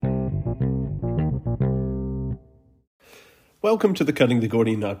Welcome to the Cutting the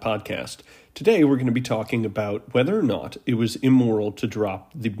Gordian Knot podcast. Today we're going to be talking about whether or not it was immoral to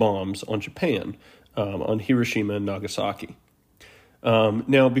drop the bombs on Japan, on Hiroshima and Nagasaki.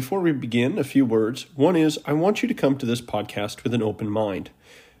 Now, before we begin, a few words. One is, I want you to come to this podcast with an open mind.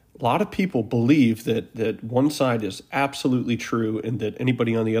 A lot of people believe that one side is absolutely true and that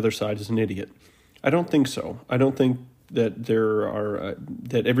anybody on the other side is an idiot. I don't think so. I don't think that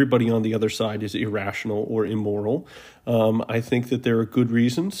that everybody on the other side is irrational or immoral. I think that there are good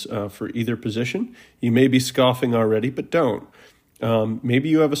reasons for either position. You may be scoffing already, but don't. Maybe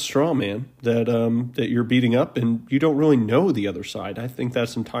you have a straw man that you're beating up and you don't really know the other side. I think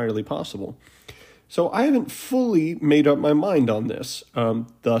that's entirely possible. So I haven't fully made up my mind on this.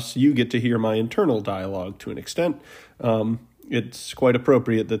 Thus, you get to hear my internal dialogue to an extent. It's quite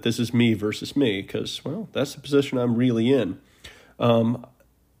appropriate that this is me versus me because, well, that's the position I'm really in.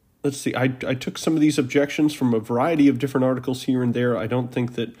 Let's see, I took some of these objections from a variety of different articles here and there. I don't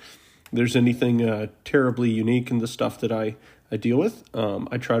think that there's anything terribly unique in the stuff that I deal with.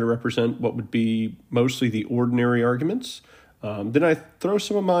 I try to represent what would be mostly the ordinary arguments. Then I throw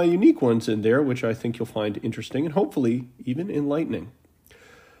some of my unique ones in there, which I think you'll find interesting and hopefully even enlightening.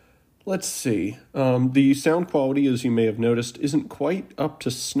 Let's see. The sound quality, as you may have noticed, isn't quite up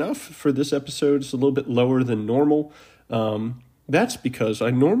to snuff for this episode. It's a little bit lower than normal. That's because I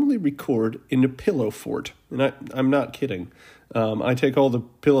normally record in a pillow fort, and I'm not kidding. I take all the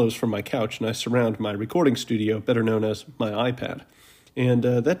pillows from my couch and I surround my recording studio, better known as my iPad. And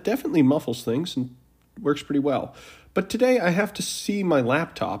that definitely muffles things and works pretty well. But today I have to see my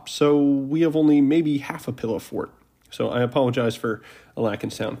laptop, so we have only maybe half a pillow fort. So I apologize for a lack in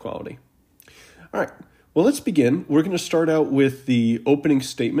sound quality. All right, well, let's begin. We're going to start out with the opening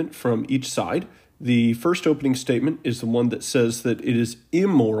statement from each side. The first opening statement is the one that says that it is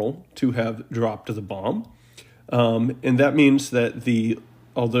immoral to have dropped the bomb. And that means that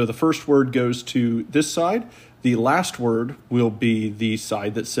although the first word goes to this side, the last word will be the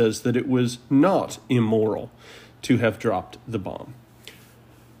side that says that it was not immoral to have dropped the bomb.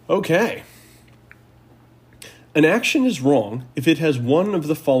 Okay. An action is wrong if it has one of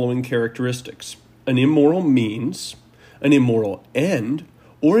the following characteristics: an immoral means, an immoral end,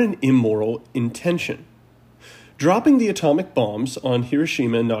 or an immoral intention. Dropping the atomic bombs on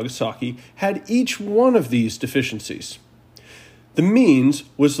Hiroshima and Nagasaki had each one of these deficiencies. The means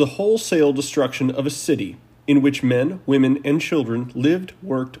was the wholesale destruction of a city in which men, women, and children lived,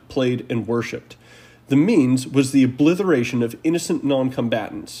 worked, played, and worshipped. The means was the obliteration of innocent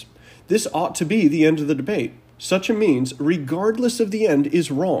non-combatants. This ought to be the end of the debate. Such a means, regardless of the end,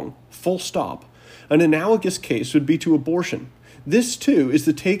 is wrong, full stop. An analogous case would be to abortion. This, too, is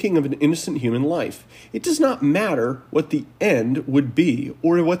the taking of an innocent human life. It does not matter what the end would be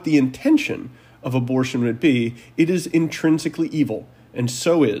or what the intention of abortion would be. It is intrinsically evil, and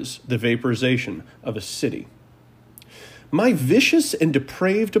so is the vaporization of a city. My vicious and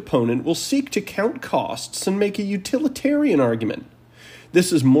depraved opponent will seek to count costs and make a utilitarian argument.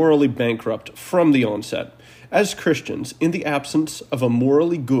 This is morally bankrupt from the onset. As Christians, in the absence of a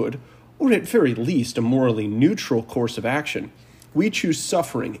morally good, or at very least a morally neutral course of action, we choose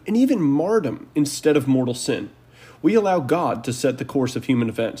suffering and even martyrdom instead of mortal sin. We allow God to set the course of human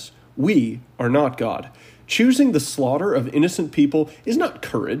events. We are not God. Choosing the slaughter of innocent people is not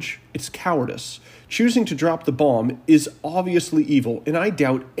courage, it's cowardice. Choosing to drop the bomb is obviously evil, and I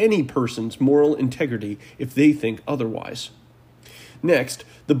doubt any person's moral integrity if they think otherwise. Next,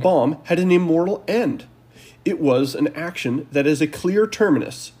 the bomb had an immoral end. It was an action that is a clear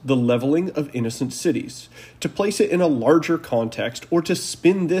terminus, the leveling of innocent cities. To place it in a larger context or to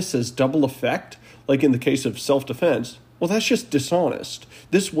spin this as double effect, like in the case of self-defense, well, that's just dishonest.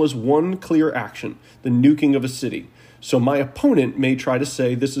 This was one clear action, the nuking of a city. So my opponent may try to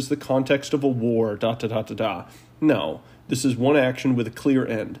say this is the context of a war, ... No, this is one action with a clear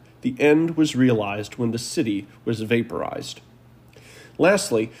end. The end was realized when the city was vaporized.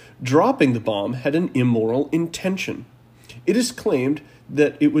 Lastly, dropping the bomb had an immoral intention. It is claimed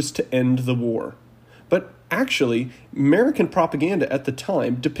that it was to end the war. But actually, American propaganda at the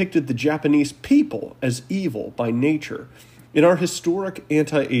time depicted the Japanese people as evil by nature. In our historic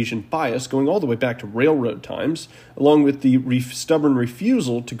anti-Asian bias, going all the way back to railroad times, along with the stubborn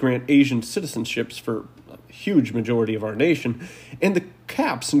refusal to grant Asian citizenships for a huge majority of our nation, and the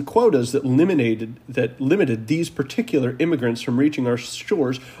caps and quotas that limited these particular immigrants from reaching our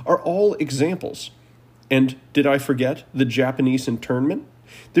shores are all examples. And did I forget the Japanese internment?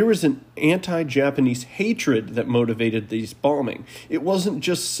 There was an anti-Japanese hatred that motivated these bombing. It wasn't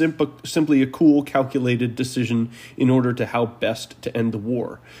just simply a cool, calculated decision in order to how best to end the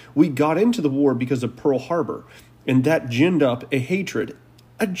war. We got into the war because of Pearl Harbor. And that ginned up a hatred,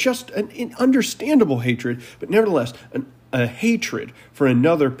 an understandable hatred, but nevertheless a hatred for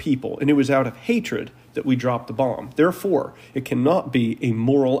another people. And it was out of hatred that we dropped the bomb. Therefore, it cannot be a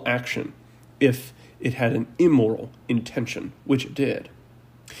moral action if it had an immoral intention, which it did.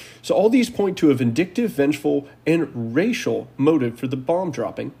 So all these point to a vindictive, vengeful, and racial motive for the bomb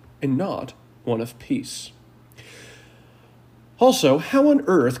dropping, and not one of peace. Also, how on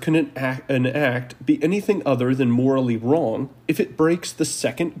earth can an act be anything other than morally wrong if it breaks the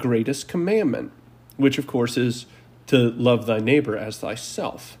second greatest commandment, which of course is to love thy neighbor as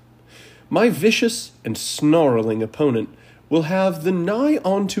thyself? My vicious and snarling opponent will have the nigh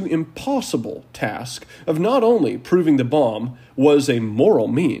onto impossible task of not only proving the bomb was a moral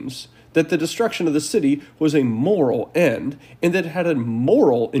means, that the destruction of the city was a moral end, and that it had a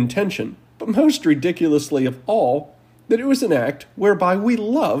moral intention, but most ridiculously of all, that it was an act whereby we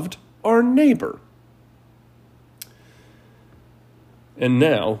loved our neighbor. And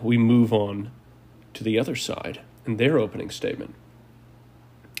now we move on to the other side and their opening statement.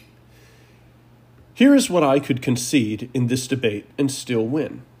 Here is what I could concede in this debate and still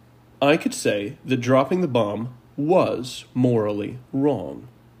win. I could say that dropping the bomb was morally wrong.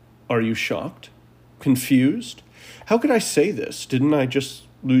 Are you shocked? Confused? How could I say this? Didn't I just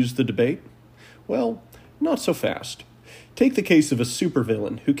lose the debate? Well, not so fast. Take the case of a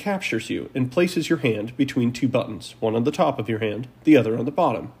supervillain who captures you and places your hand between two buttons, one on the top of your hand, the other on the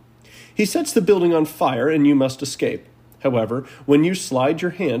bottom. He sets the building on fire and you must escape. However, when you slide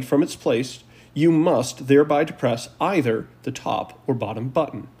your hand from its place, you must thereby depress either the top or bottom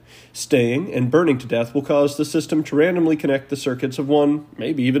button. Staying and burning to death will cause the system to randomly connect the circuits of one,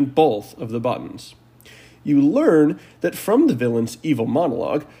 maybe even both, of the buttons. You learn that from the villain's evil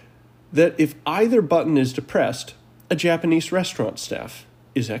monologue that if either button is depressed, a Japanese restaurant staff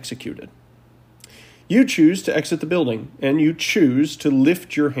is executed. You choose to exit the building, and you choose to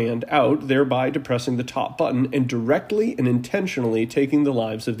lift your hand out, thereby depressing the top button and directly and intentionally taking the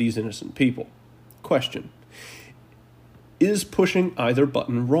lives of these innocent people. Question: is pushing either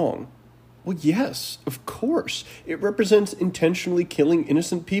button wrong? Well, yes, of course. It represents intentionally killing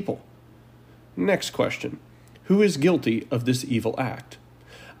innocent people. Next question: who is guilty of this evil act?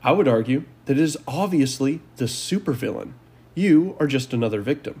 I would argue that it is obviously the supervillain. You are just another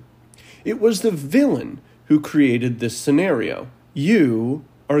victim. It was the villain who created this scenario. You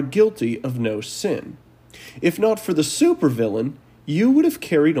are guilty of no sin. If not for the supervillain, you would have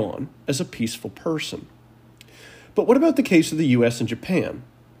carried on as a peaceful person. But what about the case of the US and Japan?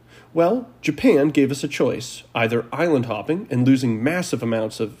 Well, Japan gave us a choice, either island hopping and losing massive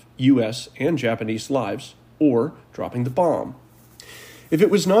amounts of US and Japanese lives, or dropping the bomb. If it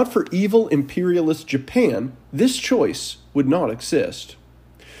was not for evil imperialist Japan, this choice would not exist.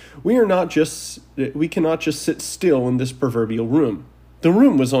 We cannot just sit still in this proverbial room. The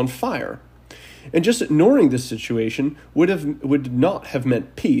room was on fire. And just ignoring this situation would not have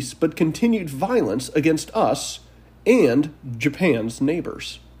meant peace, but continued violence against us and Japan's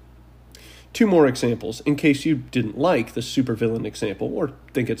neighbors. Two more examples, in case you didn't like the supervillain example or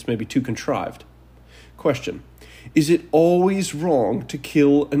think it's maybe too contrived. Question: is it always wrong to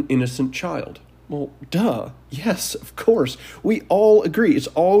kill an innocent child? Well, duh. Yes, of course. We all agree it's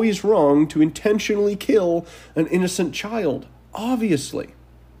always wrong to intentionally kill an innocent child. Obviously.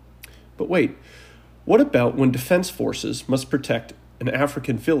 But wait, what about when defense forces must protect an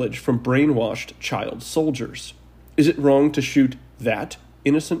African village from brainwashed child soldiers? Is it wrong to shoot that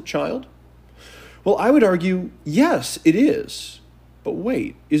innocent child? Well, I would argue, yes, it is. But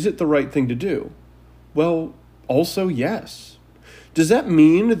wait, is it the right thing to do? Well, also yes. Does that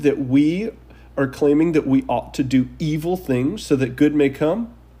mean that we are claiming that we ought to do evil things so that good may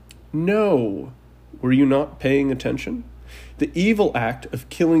come? No. Were you not paying attention? The evil act of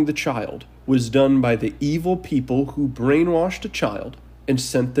killing the child was done by the evil people who brainwashed a child and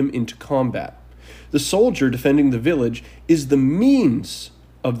sent them into combat. The soldier defending the village is the means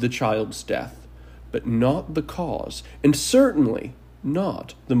of the child's death, but not the cause, and certainly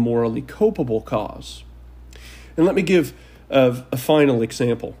not the morally culpable cause. And let me give a final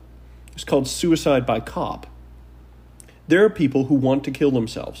example. It's called suicide by cop. There are people who want to kill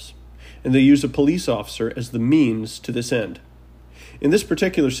themselves, and they use a police officer as the means to this end. In this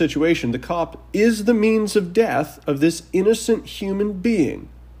particular situation, the cop is the means of death of this innocent human being.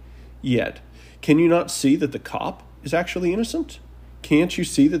 Yet, can you not see that the cop is actually innocent? Can't you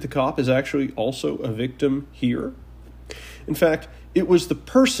see that the cop is actually also a victim here? In fact, it was the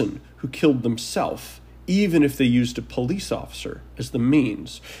person who killed themselves, even if they used a police officer as the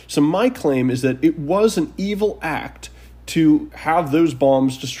means. So my claim is that it was an evil act to have those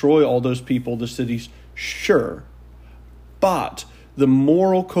bombs destroy all those people, the cities. Sure, But the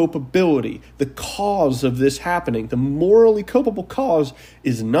moral culpability, the cause of this happening, the morally culpable cause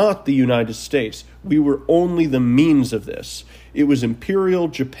is not the United States. We were only the means of this. It was Imperial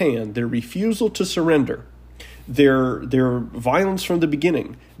Japan, their refusal to surrender, their violence from the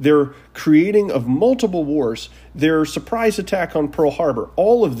beginning, their creating of multiple wars, their surprise attack on Pearl Harbor.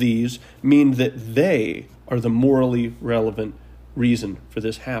 All of these mean that they are the morally relevant reason for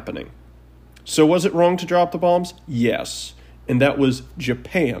this happening. So was it wrong to drop the bombs? Yes. And that was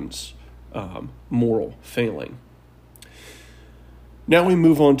Japan's moral failing. Now we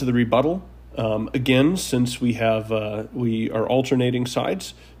move on to the rebuttal. Again, since we are alternating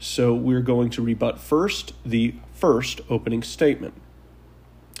sides, so we're going to rebut first the first opening statement.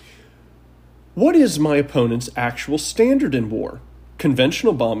 What is my opponent's actual standard in war?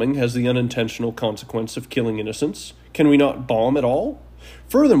 Conventional bombing has the unintentional consequence of killing innocents. Can we not bomb at all?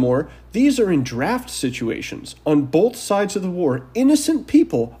 Furthermore, these are in draft situations. On both sides of the war, innocent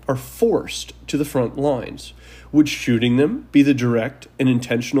people are forced to the front lines. Would shooting them be the direct and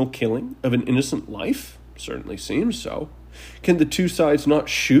intentional killing of an innocent life? Certainly seems so. Can the two sides not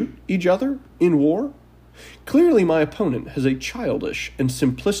shoot each other in war? Clearly, my opponent has a childish and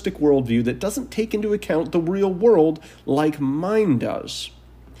simplistic worldview that doesn't take into account the real world like mine does.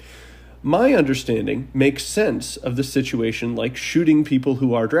 My understanding makes sense of the situation like shooting people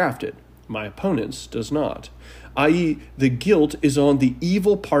who are drafted. My opponent's does not. I.e., the guilt is on the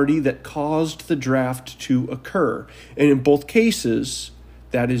evil party that caused the draft to occur. And in both cases,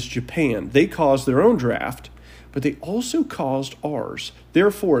 that is Japan. They caused their own draft, but they also caused ours.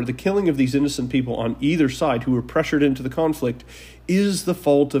 Therefore, the killing of these innocent people on either side who were pressured into the conflict is the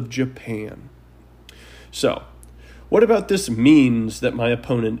fault of Japan. So, what about this means that my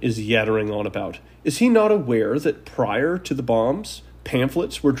opponent is yattering on about? Is he not aware that prior to the bombs,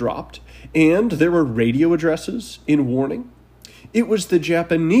 pamphlets were dropped and there were radio addresses in warning? It was the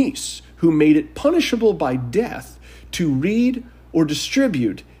Japanese who made it punishable by death to read or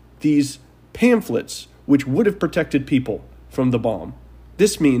distribute these pamphlets which would have protected people from the bomb.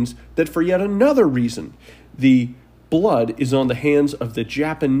 This means that for yet another reason, the blood is on the hands of the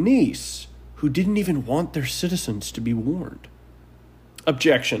Japanese who didn't even want their citizens to be warned.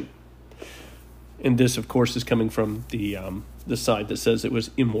 Objection. And this, of course, is coming from the side that says it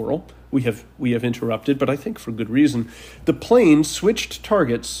was immoral. We have interrupted, but I think for good reason. The plane switched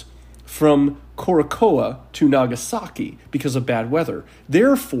targets from Korokoa to Nagasaki because of bad weather.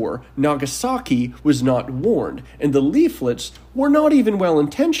 Therefore, Nagasaki was not warned, and the leaflets were not even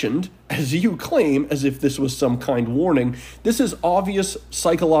well-intentioned, as you claim, as if this was some kind warning. This is obvious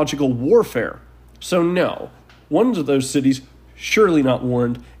psychological warfare. So no, one of those cities surely not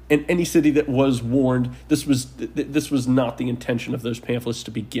warned, and any city that was warned, this was not the intention of those pamphlets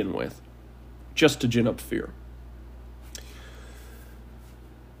to begin with, just to gin up fear.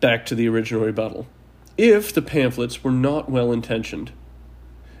 Back to the original rebuttal. If the pamphlets were not well-intentioned,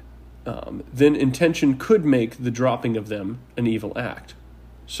 then intention could make the dropping of them an evil act.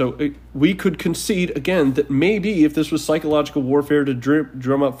 So we could concede, again, that maybe if this was psychological warfare to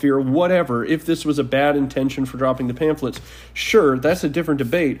drum up fear, whatever, if this was a bad intention for dropping the pamphlets, sure, that's a different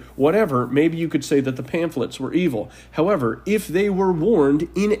debate. Whatever, maybe you could say that the pamphlets were evil. However, if they were warned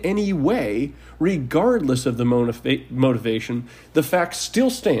in any way, regardless of the motivation, the fact still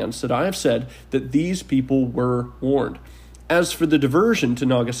stands that I have said that these people were warned. As for the diversion to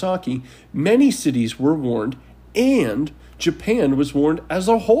Nagasaki, many cities were warned, and Japan was warned as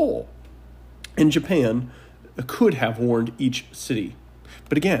a whole. And Japan could have warned each city.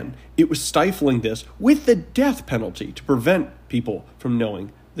 But again, it was stifling this with the death penalty to prevent people from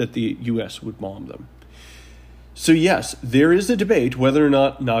knowing that the U.S. would bomb them. So yes, there is a debate whether or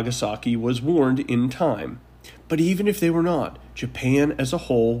not Nagasaki was warned in time. But even if they were not, Japan as a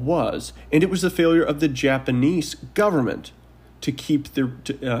whole was. And it was the failure of the Japanese government to keep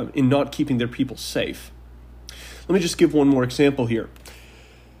in not keeping their people safe. Let me just give one more example here.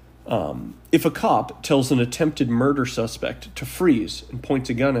 If a cop tells an attempted murder suspect to freeze and points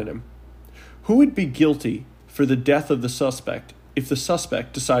a gun at him, who would be guilty for the death of the suspect if the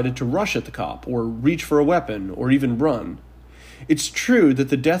suspect decided to rush at the cop or reach for a weapon or even run? It's true that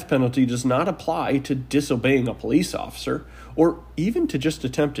the death penalty does not apply to disobeying a police officer or even to just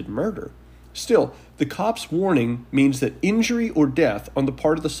attempted murder. Still, the cop's warning means that injury or death on the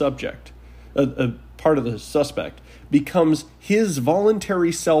part of the suspect becomes his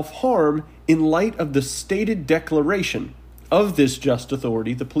voluntary self-harm in light of the stated declaration of this just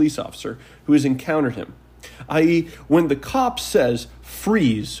authority, the police officer who has encountered him. I.e., when the cop says,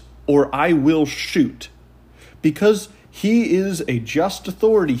 freeze, or I will shoot, because he is a just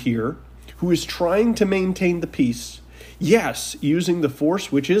authority here who is trying to maintain the peace, Yes, using the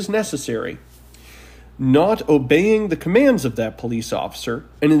force which is necessary. Not obeying the commands of that police officer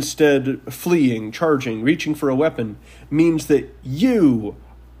and instead fleeing, charging, reaching for a weapon means that you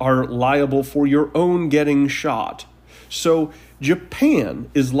are liable for your own getting shot. So Japan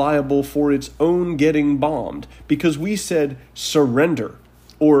is liable for its own getting bombed because we said surrender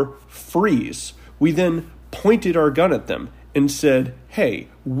or freeze. We then pointed our gun at them and said, hey,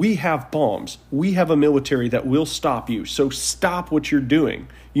 we have bombs. We have a military that will stop you. So stop what you're doing.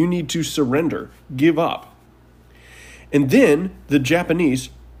 You need to surrender. Give up. And then the Japanese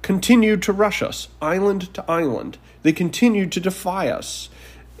continued to rush us, island to island. They continued to defy us.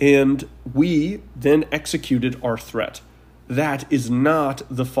 And we then executed our threat. That is not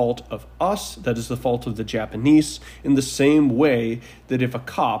the fault of us. That is the fault of the Japanese, in the same way that if a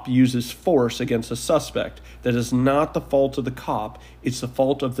cop uses force against a suspect, that is not the fault of the cop. It's the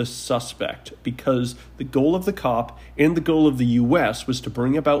fault of the suspect, because the goal of the cop and the goal of the U.S. was to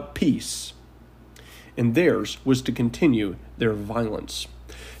bring about peace, and theirs was to continue their violence.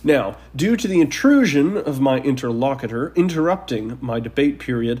 Now, due to the intrusion of my interlocutor interrupting my debate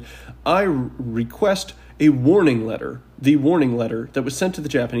period, I request a warning letter, the warning letter that was sent to the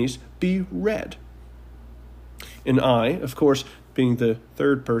Japanese, be read. And I, of course, being the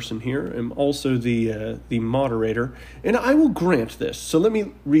third person here, am also the moderator, and I will grant this. So let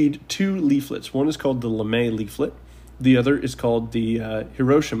me read two leaflets. One is called the LeMay leaflet. The other is called the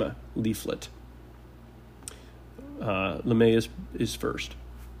Hiroshima leaflet. LeMay is first.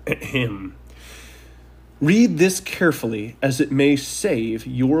 Read this carefully, as it may save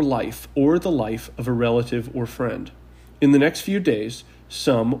your life or the life of a relative or friend. In the next few days,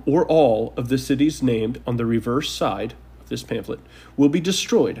 some or all of the cities named on the reverse side of this pamphlet will be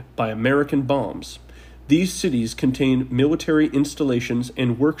destroyed by American bombs. These cities contain military installations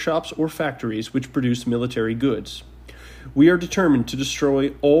and workshops or factories which produce military goods. We are determined to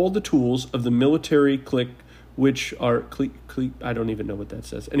destroy all the tools of the military clique which are I don't even know what that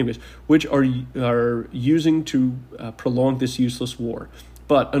says. Anyways, which are using to prolong this useless war.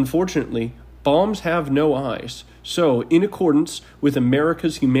 But unfortunately, bombs have no eyes. So, in accordance with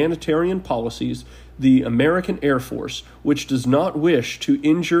America's humanitarian policies, the American Air Force, which does not wish to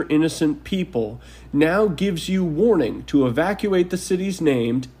injure innocent people, now gives you warning to evacuate the cities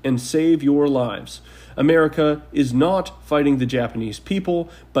named and save your lives. America is not fighting the Japanese people,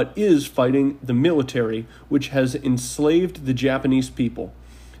 but is fighting the military, which has enslaved the Japanese people.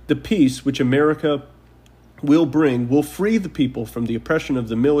 The peace which America will bring will free the people from the oppression of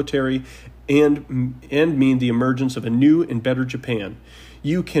the military and mean the emergence of a new and better Japan.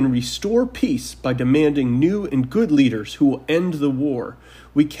 You can restore peace by demanding new and good leaders who will end the war.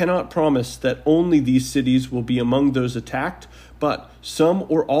 We cannot promise that only these cities will be among those attacked, but some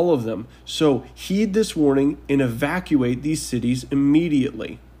or all of them. So heed this warning and evacuate these cities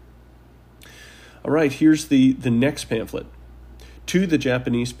immediately. All right, here's the next pamphlet. To the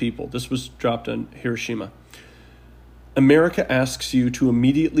Japanese people. This was dropped on Hiroshima. America asks you to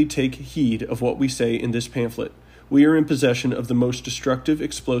immediately take heed of what we say in this pamphlet. We are in possession of the most destructive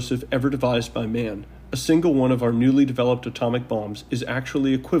explosive ever devised by man. A single one of our newly developed atomic bombs is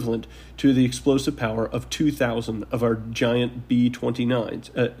actually equivalent to the explosive power of 2,000 of our giant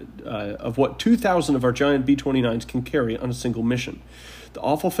B-29s, of what 2,000 of our giant B-29s can carry on a single mission. The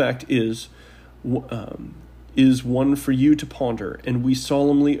awful fact is one for you to ponder, and we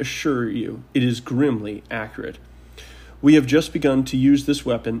solemnly assure you it is grimly accurate. We have just begun to use this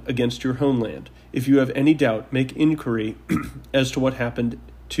weapon against your homeland. If you have any doubt, make inquiry as to what happened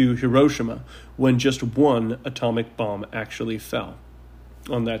to Hiroshima when just one atomic bomb actually fell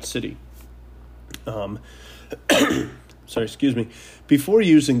on that city. Before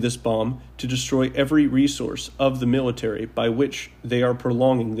using this bomb to destroy every resource of the military by which they are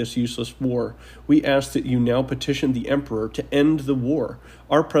prolonging this useless war, we ask that you now petition the Emperor to end the war.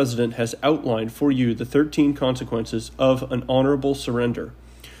 Our president has outlined for you the 13 consequences of an honorable surrender.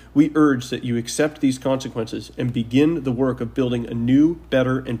 We urge that you accept these consequences and begin the work of building a new,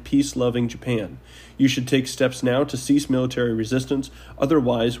 better, and peace-loving Japan. You should take steps now to cease military resistance,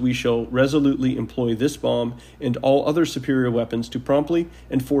 otherwise we shall resolutely employ this bomb and all other superior weapons to promptly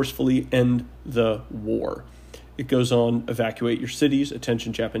and forcefully end the war. It goes on, evacuate your cities,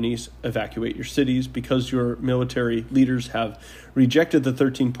 attention Japanese, evacuate your cities, because your military leaders have rejected the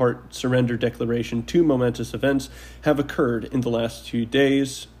 13-part surrender declaration. 2 momentous events have occurred in the last 2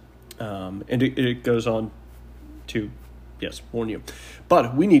 days. And it goes on to, warn you.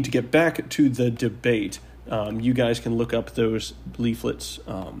 But we need to get back to the debate. You guys can look up those leaflets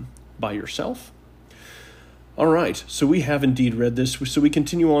by yourself. All right, so we have indeed read this. So we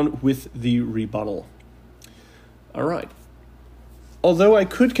continue on with the rebuttal. All right. Although I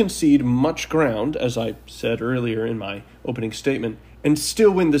could concede much ground, as I said earlier in my opening statement, and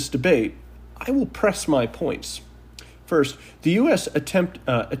still win this debate, I will press my points. First, the U.S. attempt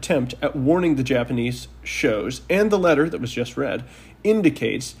at warning the Japanese shows, and the letter that was just read,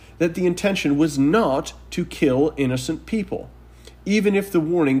 indicates that the intention was not to kill innocent people. Even if the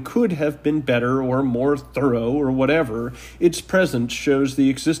warning could have been better or more thorough or whatever, its presence shows the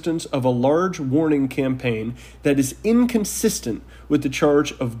existence of a large warning campaign that is inconsistent with the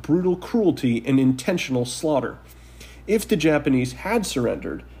charge of brutal cruelty and intentional slaughter. If the Japanese had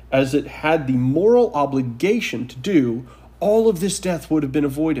surrendered, as it had the moral obligation to do, all of this death would have been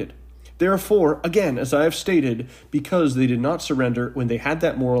avoided. Therefore, again, as I have stated, because they did not surrender when they had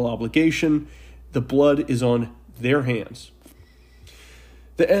that moral obligation, the blood is on their hands.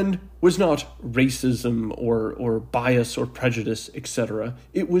 The end was not racism or bias or prejudice, etc.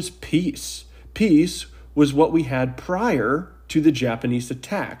 It was peace. Peace was what we had prior to the Japanese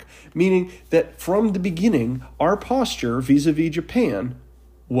attack, meaning that from the beginning, our posture vis-a-vis Japan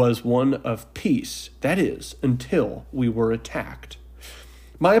was one of peace. That is, until we were attacked.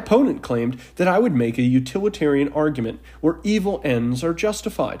 My opponent claimed that I would make a utilitarian argument where evil ends are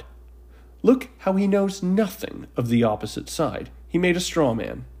justified. Look how he knows nothing of the opposite side. He made a straw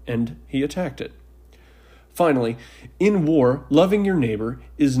man, and he attacked it. Finally, in war, loving your neighbor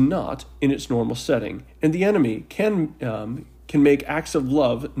is not in its normal setting, and the enemy can make acts of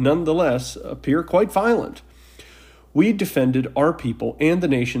love nonetheless appear quite violent. We defended our people and the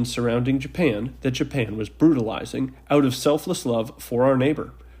nations surrounding Japan that Japan was brutalizing out of selfless love for our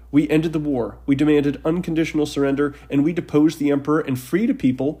neighbor. We ended the war, we demanded unconditional surrender, and we deposed the emperor and freed a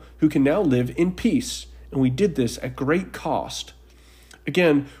people who can now live in peace. And we did this at great cost.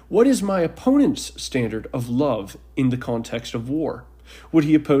 Again, what is my opponent's standard of love in the context of war? Would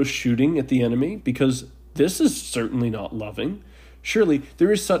he oppose shooting at the enemy? Because this is certainly not loving. Surely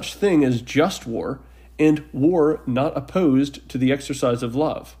there is such thing as just war, and war not opposed to the exercise of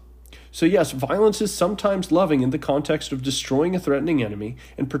love. So yes, violence is sometimes loving in the context of destroying a threatening enemy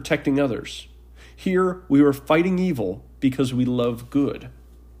and protecting others. Here, we were fighting evil because we love good.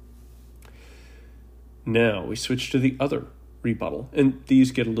 Now we switch to the other rebuttal, and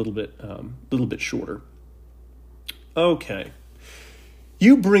these get a little bit shorter. Okay,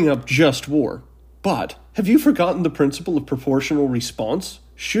 you bring up just war, but have you forgotten the principle of proportional response?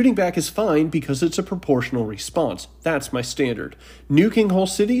 Shooting back is fine because it's a proportional response. That's my standard. Nuking whole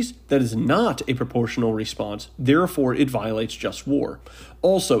cities, that is not a proportional response. Therefore, it violates just war.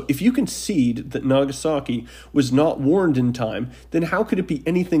 Also, if you concede that Nagasaki was not warned in time, then how could it be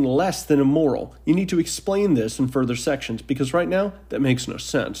anything less than immoral? You need to explain this in further sections because right now, that makes no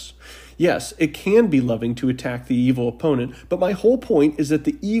sense. Yes, it can be loving to attack the evil opponent, but my whole point is that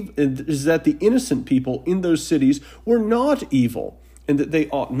the innocent people in those cities were not evil, and that they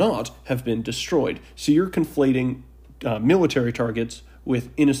ought not have been destroyed. So you're conflating military targets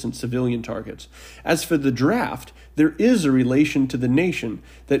with innocent civilian targets. As for the draft, there is a relation to the nation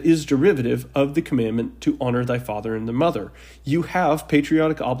that is derivative of the commandment to honor thy father and the mother. You have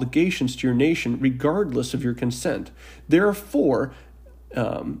patriotic obligations to your nation regardless of your consent. Therefore,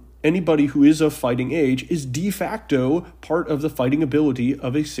 anybody who is of fighting age is de facto part of the fighting ability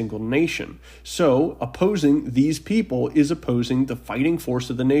of a single nation. So, opposing these people is opposing the fighting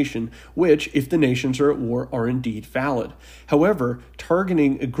force of the nation, which, if the nations are at war, are indeed valid. However,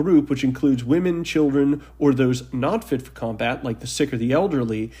 targeting a group which includes women, children, or those not fit for combat, like the sick or the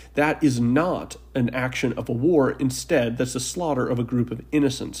elderly, that is not an action of a war. Instead, that's the slaughter of a group of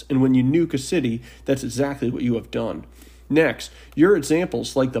innocents. And when you nuke a city, that's exactly what you have done. Next, your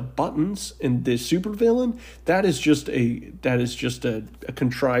examples like the buttons and the supervillain, that is just a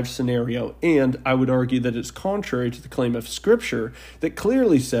contrived scenario, and I would argue that it's contrary to the claim of Scripture that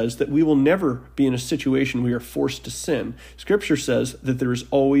clearly says that we will never be in a situation we are forced to sin. Scripture says that there is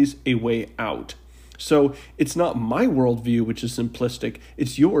always a way out. So it's not my worldview which is simplistic,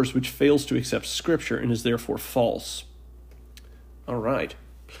 it's yours which fails to accept Scripture and is therefore false. All right.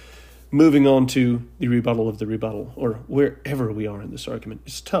 Moving on to the rebuttal of the rebuttal, or wherever we are in this argument.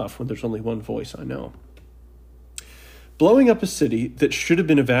 It's tough when there's only one voice, I know. Blowing up a city that should have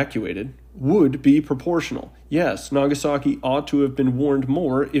been evacuated would be proportional. Yes, Nagasaki ought to have been warned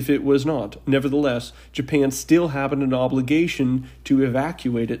more if it was not. Nevertheless, Japan still had an obligation to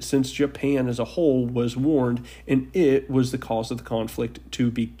evacuate it since Japan as a whole was warned, and it was the cause of the conflict to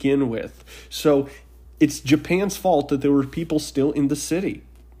begin with. So it's Japan's fault that there were people still in the city.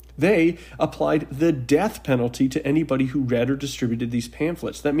 They applied the death penalty to anybody who read or distributed these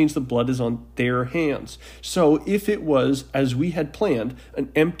pamphlets. That means the blood is on their hands. So if it was, as we had planned,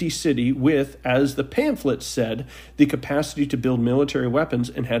 an empty city with, as the pamphlet said, the capacity to build military weapons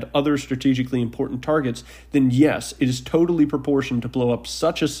and had other strategically important targets, then yes, it is totally proportioned to blow up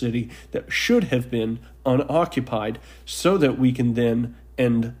such a city that should have been unoccupied so that we can then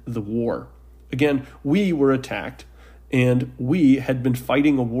end the war. Again, we were attacked. And we had been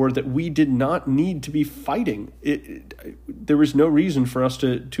fighting a war that we did not need to be fighting. There was no reason for us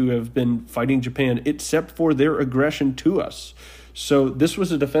to have been fighting Japan except for their aggression to us. So this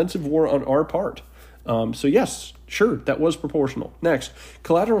was a defensive war on our part. So yes, sure, that was proportional. Next,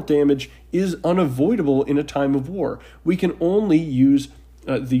 collateral damage is unavoidable in a time of war. We can only use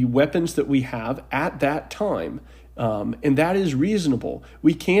the weapons that we have at that time. And that is reasonable.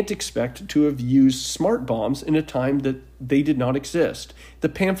 We can't expect to have used smart bombs in a time that they did not exist. The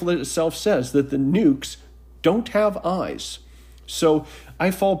pamphlet itself says that the nukes don't have eyes. So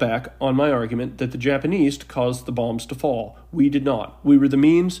I fall back on my argument that the Japanese caused the bombs to fall. We did not. We were the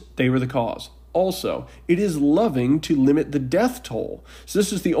means, they were the cause. Also, it is loving to limit the death toll. So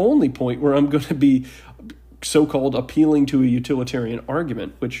this is the only point where I'm going to be so-called appealing to a utilitarian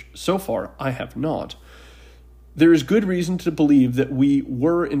argument, which so far I have not. There is good reason to believe that we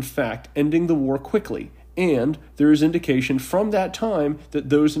were, in fact, ending the war quickly, and there is indication from that time that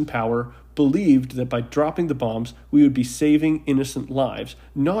those in power believed that by dropping the bombs, we would be saving innocent lives,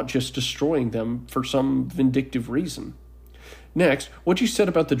 not just destroying them for some vindictive reason. Next, what you said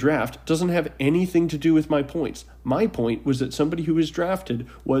about the draft doesn't have anything to do with my points. My point was that somebody who was drafted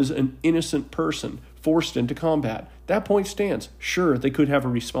was an innocent person forced into combat. That point stands. Sure, they could have a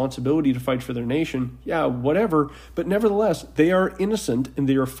responsibility to fight for their nation. Yeah, whatever. But nevertheless, they are innocent and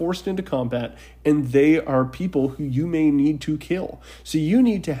they are forced into combat, and they are people who you may need to kill. So you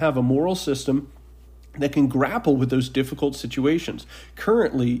need to have a moral system that can grapple with those difficult situations.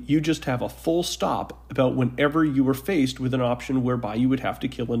 Currently, you just have a full stop about whenever you are faced with an option whereby you would have to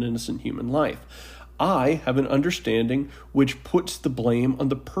kill an innocent human life. I have an understanding which puts the blame on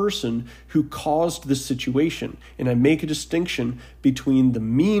the person who caused this situation, and I make a distinction between the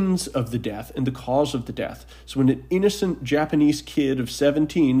means of the death and the cause of the death. So when an innocent Japanese kid of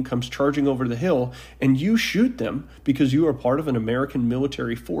 17 comes charging over the hill and you shoot them because you are part of an American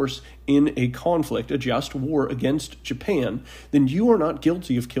military force in a conflict, a just war against Japan, then you are not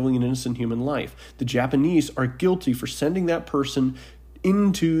guilty of killing an innocent human life. The Japanese are guilty for sending that person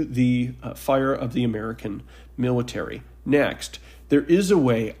into the fire of the American military. Next, there is a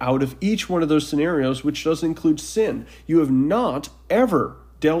way out of each one of those scenarios which does include sin. You have not ever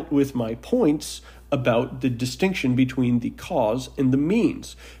dealt with my points about the distinction between the cause and the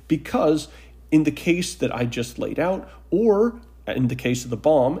means, because in the case that I just laid out, or in the case of the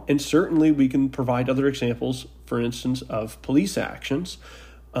bomb, and certainly we can provide other examples, for instance, of police actions,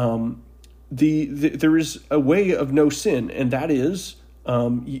 there is a way of no sin, and that is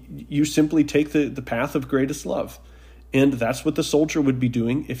you simply take the path of greatest love. And that's what the soldier would be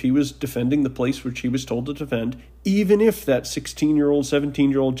doing if he was defending the place which he was told to defend, even if that 16-year-old,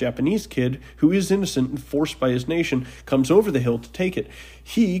 17-year-old Japanese kid who is innocent and forced by his nation comes over the hill to take it.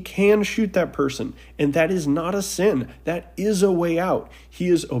 He can shoot that person, and that is not a sin. That is a way out. He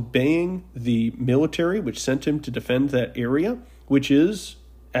is obeying the military, which sent him to defend that area, which is,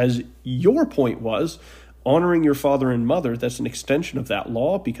 as your point was, honoring your father and mother. That's an extension of that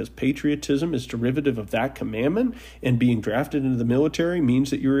law, because patriotism is derivative of that commandment, and being drafted into the military means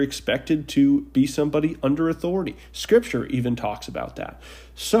that you're expected to be somebody under authority. Scripture even talks about that.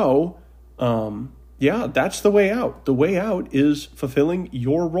 So, yeah, that's the way out. The way out is fulfilling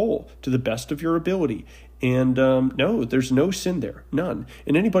your role to the best of your ability. And no, there's no sin there, none.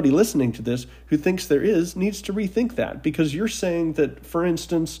 And anybody listening to this who thinks there is needs to rethink that, because you're saying that, for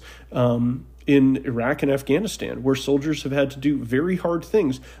instance, in Iraq and Afghanistan, where soldiers have had to do very hard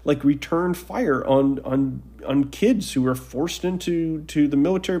things like return fire on kids who are forced into the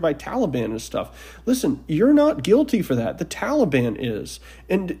military by Taliban and stuff. Listen, you're not guilty for that. The Taliban is.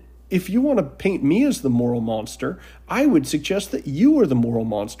 And if you want to paint me as the moral monster, I would suggest that you are the moral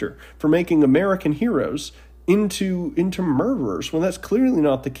monster for making American heroes into murderers, when that's clearly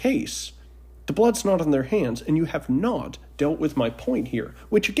not the case. The blood's not on their hands, and you have not dealt with my point here,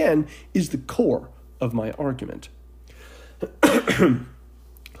 which again is the core of my argument.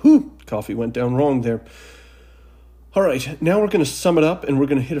 Whew, coffee went down wrong there. All right, now we're going to sum it up, and we're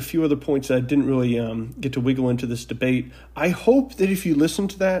going to hit a few other points that I didn't really get to wiggle into this debate. I hope that if you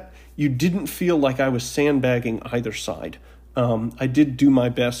listened to that, you didn't feel like I was sandbagging either side. I did do my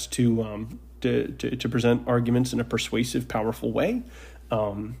best to present arguments in a persuasive, powerful way.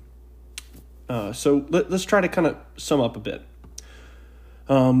 So let's try to kind of sum up a bit.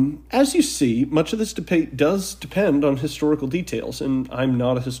 As you see, much of this debate does depend on historical details, and I'm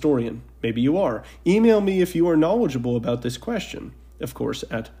not a historian. Maybe you are. Email me if you are knowledgeable about this question, of course,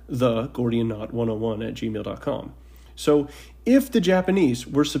 at thegordianknot101@gmail.com. So, if the Japanese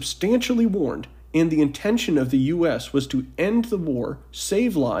were substantially warned and the intention of the U.S. was to end the war,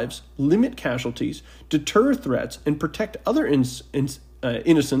 save lives, limit casualties, deter threats, and protect other innocents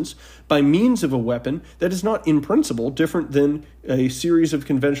by means of a weapon that is not in principle different than a series of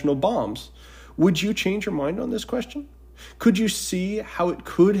conventional bombs, would you change your mind on this question? Could you see how it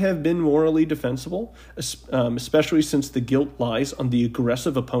could have been morally defensible, especially since the guilt lies on the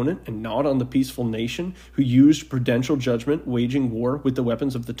aggressive opponent and not on the peaceful nation who used prudential judgment waging war with the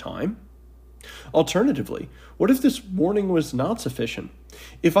weapons of the time? Alternatively, what if this warning was not sufficient?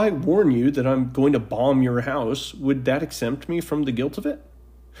 If I warn you that I'm going to bomb your house, would that exempt me from the guilt of it?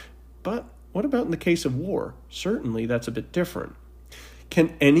 But what about in the case of war? Certainly that's a bit different.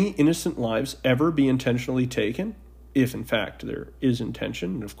 Can any innocent lives ever be intentionally taken? If, in fact, there is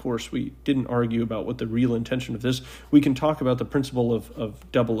intention, and of course we didn't argue about what the real intention of this, we can talk about the principle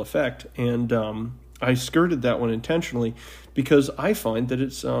of double effect, and I skirted that one intentionally because I find that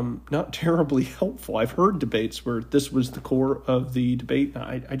it's not terribly helpful. I've heard debates where this was the core of the debate.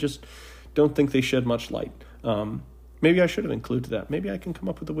 I just don't think they shed much light. Maybe I should have included that. Maybe I can come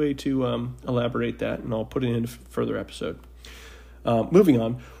up with a way to elaborate that, and I'll put it in a further episode. Moving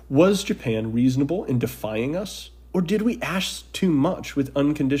on, was Japan reasonable in defying us? Or did we ask too much with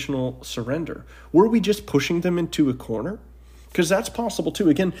unconditional surrender? Were we just pushing them into a corner? Because that's possible too.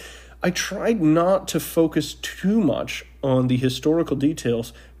 Again, I tried not to focus too much on the historical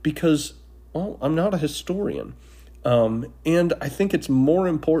details because, well, I'm not a historian. And I think it's more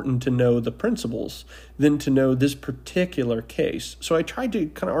important to know the principles than to know this particular case. So I tried to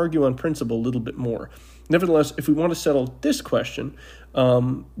kind of argue on principle a little bit more. Nevertheless, if we want to settle this question,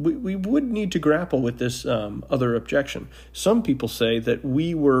 we would need to grapple with this other objection. Some people say that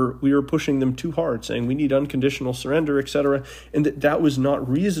we were pushing them too hard, saying we need unconditional surrender, etc., and that was not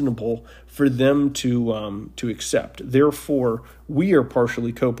reasonable for them to accept. Therefore, we are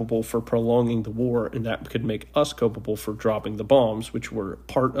partially culpable for prolonging the war, and that could make us culpable for dropping the bombs, which were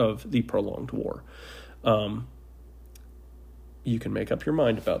part of the prolonged war. You can make up your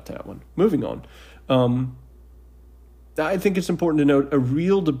mind about that one. Moving on. I think it's important to note a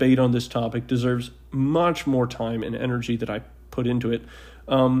real debate on this topic deserves much more time and energy that I put into it.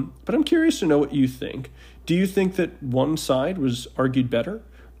 But I'm curious to know what you think. Do you think that one side was argued better?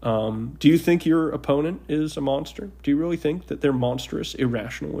 Do you think your opponent is a monster? Do you really think that they're monstrous,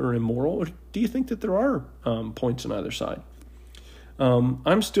 irrational, or immoral? Or do you think that there are points on either side?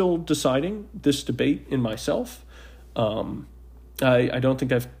 I'm still deciding this debate in myself. I don't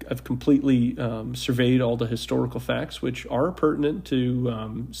think I've completely surveyed all the historical facts which are pertinent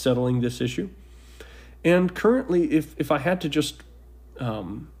to settling this issue. And currently, if I had to just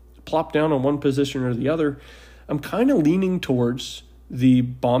plop down on one position or the other, I'm kind of leaning towards the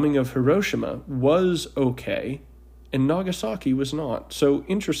bombing of Hiroshima was okay, and Nagasaki was not. So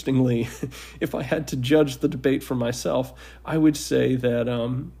interestingly, if I had to judge the debate for myself, I would say that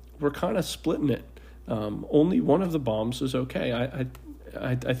we're kind of splitting it. Only one of the bombs is okay.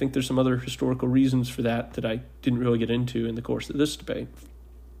 I think there's some other historical reasons for that I didn't really get into in the course of this debate.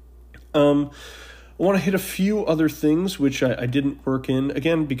 I want to hit a few other things which I didn't work in,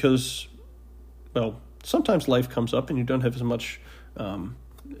 again, because, well, sometimes life comes up and you don't have as much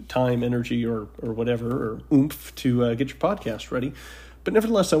time, energy, or whatever, or oomph to get your podcast ready. But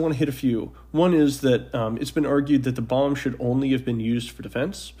nevertheless, I want to hit a few. One is that it's been argued that the bomb should only have been used for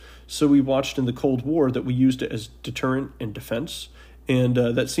defense. So we watched in the Cold War that we used it as deterrent and defense, and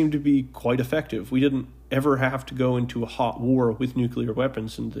that seemed to be quite effective. We didn't ever have to go into a hot war with nuclear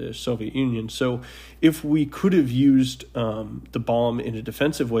weapons in the Soviet Union. So if we could have used the bomb in a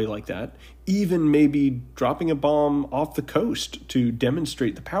defensive way like that, even maybe dropping a bomb off the coast to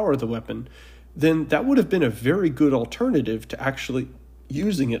demonstrate the power of the weapon, then that would have been a very good alternative to actually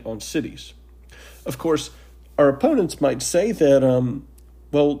using it on cities. Of course, our opponents might say that,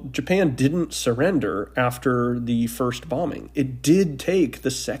 Japan didn't surrender after the first bombing. It did take the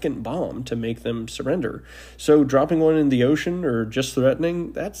second bomb to make them surrender. So dropping one in the ocean or just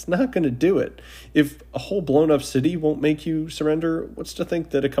threatening, that's not going to do it. If a whole blown-up city won't make you surrender, what's to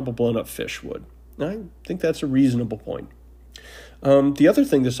think that a couple blown-up fish would? I think that's a reasonable point. The other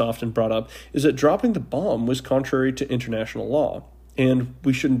thing that's often brought up is that dropping the bomb was contrary to international law, and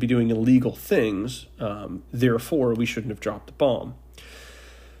we shouldn't be doing illegal things, therefore we shouldn't have dropped the bomb.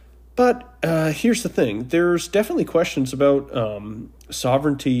 But here's the thing. There's definitely questions about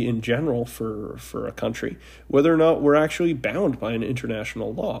sovereignty in general for a country, whether or not we're actually bound by an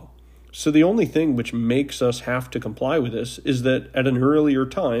international law. So the only thing which makes us have to comply with this is that at an earlier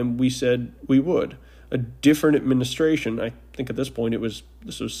time we said we would. A different administration, I think at this point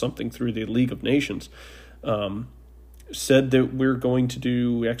this was something through the League of Nations, said that we're going to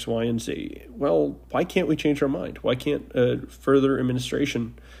do X, Y, and Z. Well, why can't we change our mind? Why can't further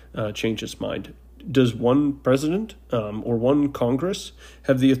administration change its mind? Does one president or one Congress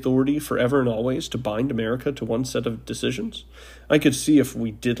have the authority forever and always to bind America to one set of decisions? I could see if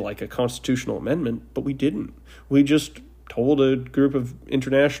we did like a constitutional amendment, but we didn't. We just told a group of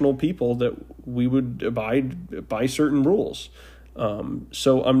international people that we would abide by certain rules.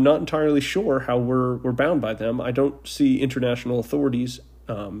 So I'm not entirely sure how we're bound by them. I don't see international authorities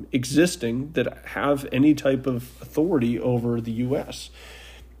existing that have any type of authority over the U.S.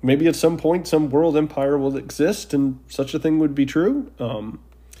 Maybe at some point some world empire will exist and such a thing would be true.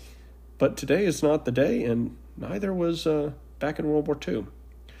 But today is not the day, and neither was back in World War II.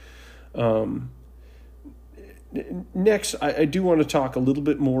 Next, I do want to talk a little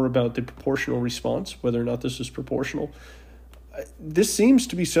bit more about the proportional response, whether or not this is proportional. This seems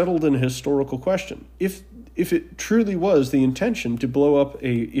to be settled in a historical question. If it truly was the intention to blow up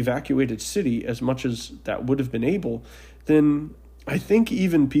a evacuated city as much as that would have been able, then I think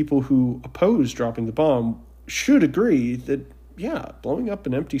even people who oppose dropping the bomb should agree that, yeah, blowing up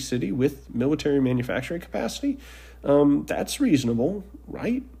an empty city with military manufacturing capacity, that's reasonable,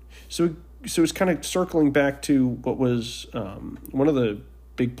 right? So it's kind of circling back to what was one of the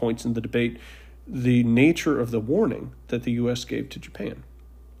big points in the debate, the nature of the warning that the U.S. gave to Japan.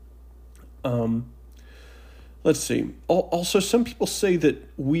 Let's see. Also, some people say that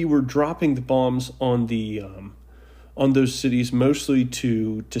we were dropping the bombs on the on those cities mostly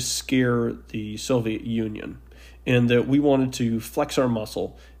to scare the Soviet Union, and that we wanted to flex our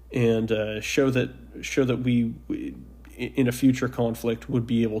muscle and show that we in a future conflict would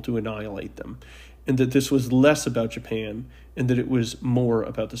be able to annihilate them, and that this was less about Japan and that it was more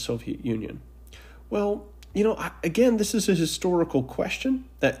about the Soviet Union. Well, again, this is a historical question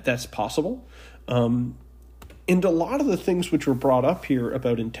that's possible. And a lot of the things which were brought up here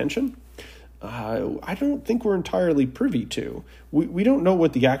about intention, I don't think we're entirely privy to. We don't know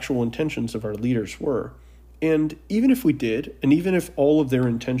what the actual intentions of our leaders were. And even if we did, and even if all of their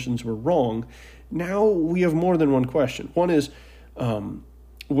intentions were wrong, now we have more than one question. One is,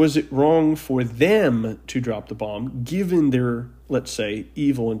 was it wrong for them to drop the bomb, given their, let's say,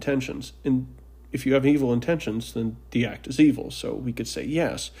 evil intentions? And if you have evil intentions, then the act is evil. So we could say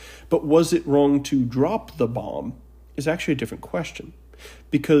yes. But was it wrong to drop the bomb is actually a different question.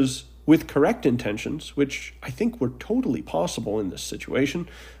 Because with correct intentions, which I think were totally possible in this situation,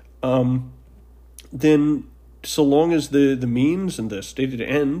 then so long as the means and the stated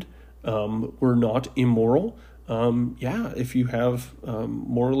end were not immoral, if you have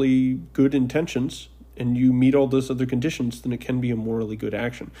morally good intentions and you meet all those other conditions, then it can be a morally good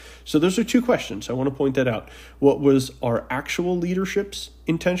action. So those are two questions. I want to point that out. What was our actual leadership's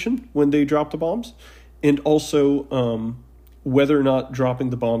intention when they dropped the bombs? And also whether or not dropping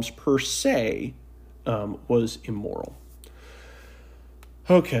the bombs per se was immoral.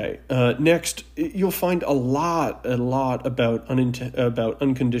 Okay, next, you'll find a lot about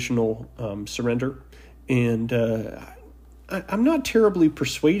unconditional surrender. And I'm not terribly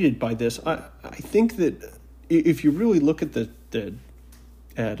persuaded by this. I think that if you really look at the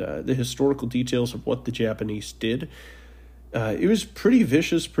historical details of what the Japanese did, it was pretty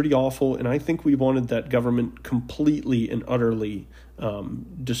vicious, pretty awful, and I think we wanted that government completely and utterly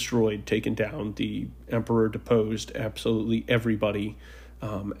destroyed, taken down. The emperor deposed, absolutely everybody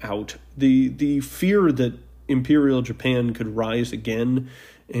out. The fear that Imperial Japan could rise again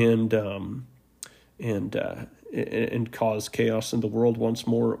and cause chaos in the world once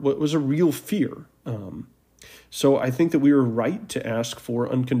more was a real fear. So I think that we were right to ask for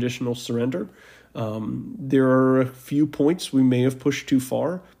unconditional surrender. There are a few points we may have pushed too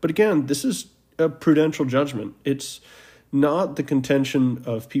far, but again, this is a prudential judgment. It's not the contention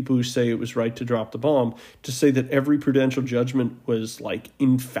of people who say it was right to drop the bomb to say that every prudential judgment was like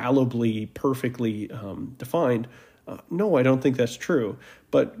infallibly, perfectly defined. No, I don't think that's true.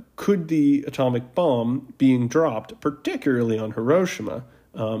 But could the atomic bomb being dropped, particularly on Hiroshima,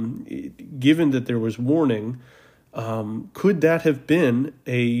 given that there was warning, could that have been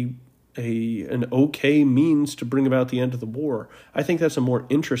an okay means to bring about the end of the war? I think that's a more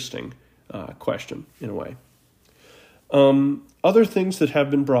interesting question in a way. Other things that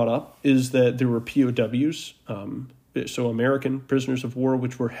have been brought up is that there were POWs so American prisoners of war,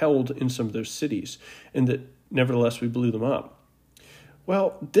 which were held in some of those cities, and that nevertheless we blew them up.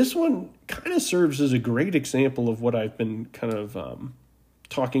 Well, this one kind of serves as a great example of what I've been kind of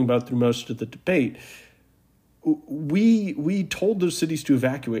talking about through most of the debate. We told those cities to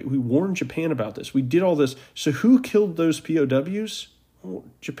evacuate. We warned Japan about this. We did all this. So who killed those POWs? Well,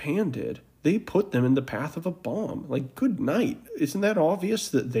 Japan did. They put them in the path of a bomb. Like, good night. Isn't that obvious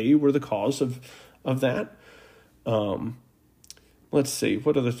that they were the cause of that? Let's see.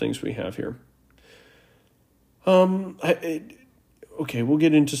 What other things we have here? Okay, we'll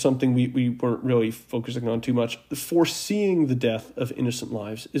get into something we weren't really focusing on too much. Foreseeing the death of innocent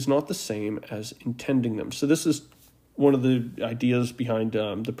lives is not the same as intending them. So this is one of the ideas behind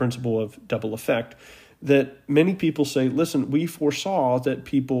the principle of double effect, that many people say, listen, we foresaw that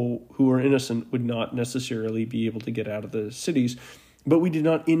people who are innocent would not necessarily be able to get out of the cities, but we did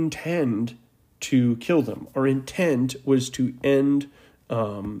not intend to kill them. Our intent was to end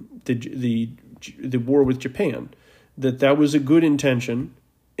the war with Japan. That was a good intention,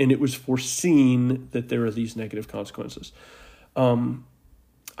 and it was foreseen that there are these negative consequences.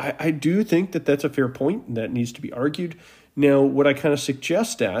 I do think that that's a fair point, and that needs to be argued. Now, what I kind of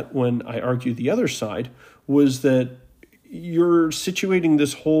suggest when I argue the other side was that you're situating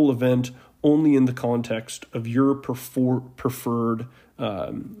this whole event only in the context of your preferred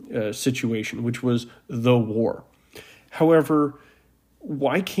situation, which was the war. However,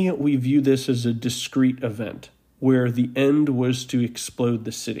 why can't we view this as a discrete event where the end was to explode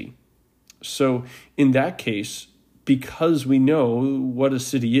the city? So in that case, because we know what a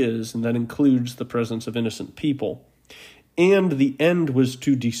city is, and that includes the presence of innocent people, and the end was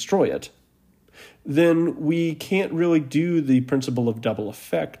to destroy it, then we can't really do the principle of double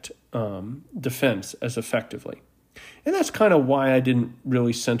effect defense as effectively. And that's kind of why I didn't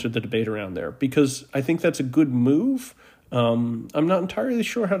really center the debate around there, because I think that's a good move. I'm not entirely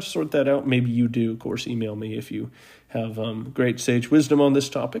sure how to sort that out. Maybe you do. Of course, email me if you have great sage wisdom on this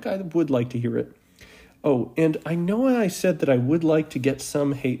topic. I would like to hear it. Oh, and I know I said that I would like to get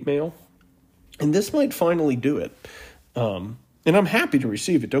some hate mail, and this might finally do it. And I'm happy to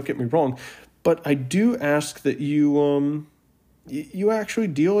receive it, don't get me wrong, but I do ask that you actually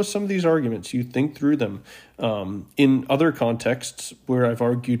deal with some of these arguments. You think through them. In other contexts where I've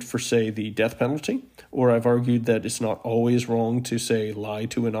argued for, say, the death penalty, or I've argued that it's not always wrong to, say, lie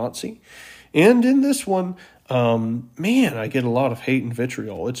to a Nazi. And in this one, I get a lot of hate and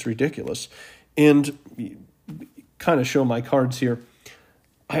vitriol. It's ridiculous. And kind of show my cards here.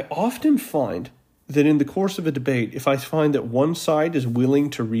 I often find that in the course of a debate, if I find that one side is willing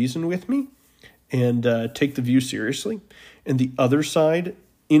to reason with me and take the view seriously, and the other side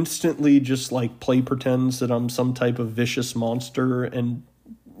instantly just like play pretends that I'm some type of vicious monster, and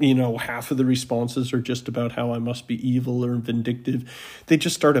half of the responses are just about how I must be evil or vindictive. They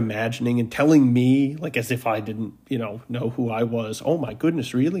just start imagining and telling me, like as if I didn't, know who I was. Oh my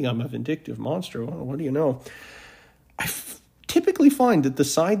goodness, really? I'm a vindictive monster. Well, what do you know? I typically find that the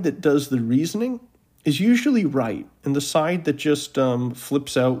side that does the reasoning is usually right, and the side that just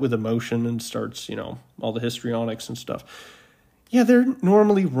flips out with emotion and starts, all the histrionics and stuff, yeah, they're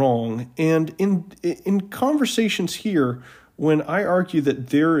normally wrong. And in conversations here, when I argue that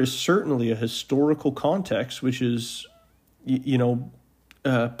there is certainly a historical context, which is,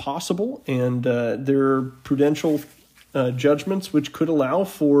 possible, and there are prudential judgments which could allow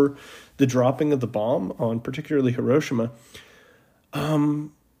for the dropping of the bomb on particularly Hiroshima,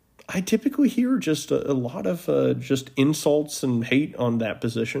 I typically hear just a lot of just insults and hate on that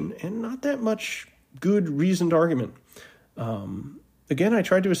position, and not that much good reasoned argument. Again, I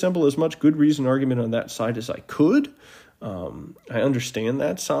tried to assemble as much good reasoned argument on that side as I could. I understand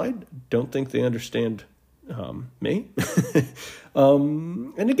that side. Don't think they understand me.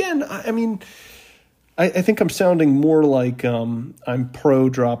 And again, I think I'm sounding more like I'm pro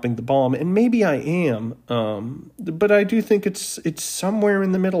dropping the bomb, and maybe I am. But I do think it's somewhere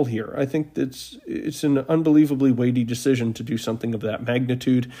in the middle here. I think it's an unbelievably weighty decision to do something of that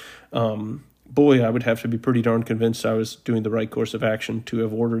magnitude. Boy, I would have to be pretty darn convinced I was doing the right course of action to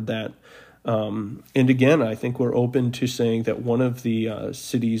have ordered that. And again, I think we're open to saying that one of the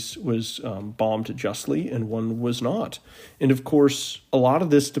cities was bombed justly and one was not. And of course, a lot of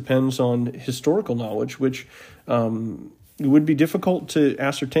this depends on historical knowledge, which would be difficult to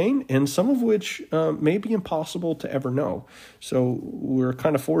ascertain, and some of which may be impossible to ever know. So we're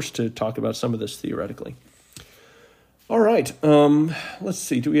kind of forced to talk about some of this theoretically. All right, let's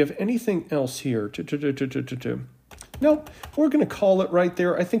see. Do we have anything else here? Nope, we're going to call it right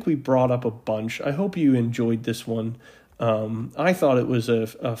there. I think we brought up a bunch. I hope you enjoyed this one. I thought it was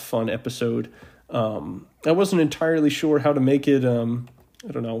a fun episode. I wasn't entirely sure how to make it,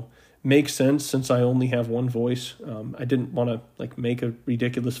 make sense since I only have one voice. I didn't want to make a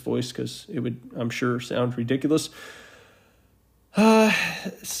ridiculous voice because it would, I'm sure, sound ridiculous.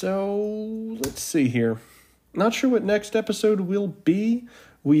 So let's see here. Not sure what next episode will be.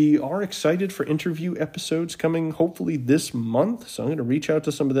 We are excited for interview episodes coming hopefully this month. So I'm going to reach out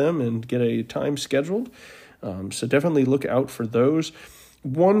to some of them and get a time scheduled. So definitely look out for those.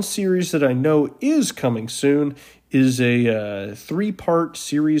 One series that I know is coming soon is a 3-part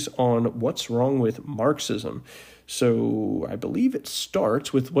series on what's wrong with Marxism. So I believe it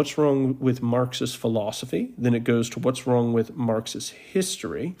starts with what's wrong with Marxist philosophy, then it goes to what's wrong with Marxist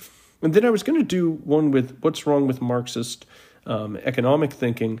history, and then I was going to do one with what's wrong with Marxist economic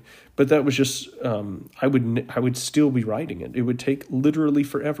thinking, but that was just I would still be writing it. It would take literally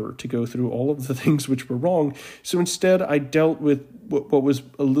forever to go through all of the things which were wrong. So instead, I dealt with what was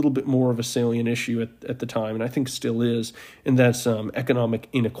a little bit more of a salient issue at the time, and I think still is, and that's economic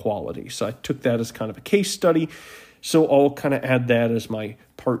inequality. So I took that as kind of a case study. So I'll kind of add that as my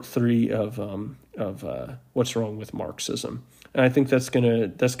part 3 of what's wrong with Marxism. And I think that's gonna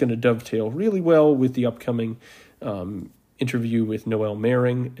dovetail really well with the upcoming interview with Noelle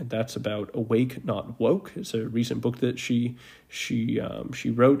Mehring, and that's about Awake, Not Woke. It's a recent book that she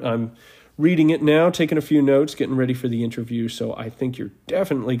wrote. I'm reading it now, taking a few notes, getting ready for the interview, so I think you're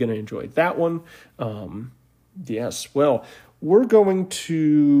definitely going to enjoy that one. Yes, well, we're going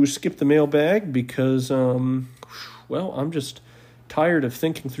to skip the mailbag because, I'm just tired of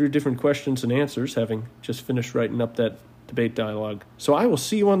thinking through different questions and answers, having just finished writing up that debate dialogue. So I will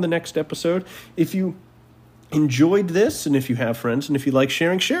see you on the next episode. If you enjoyed this, and if you have friends, and if you like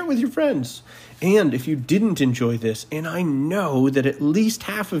sharing, share it with your friends. And if you didn't enjoy this, and I know that at least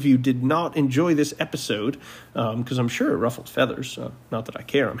half of you did not enjoy this episode, because I'm sure it ruffled feathers, not that I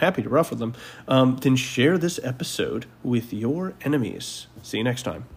care, I'm happy to ruffle them, then share this episode with your enemies. See you next time.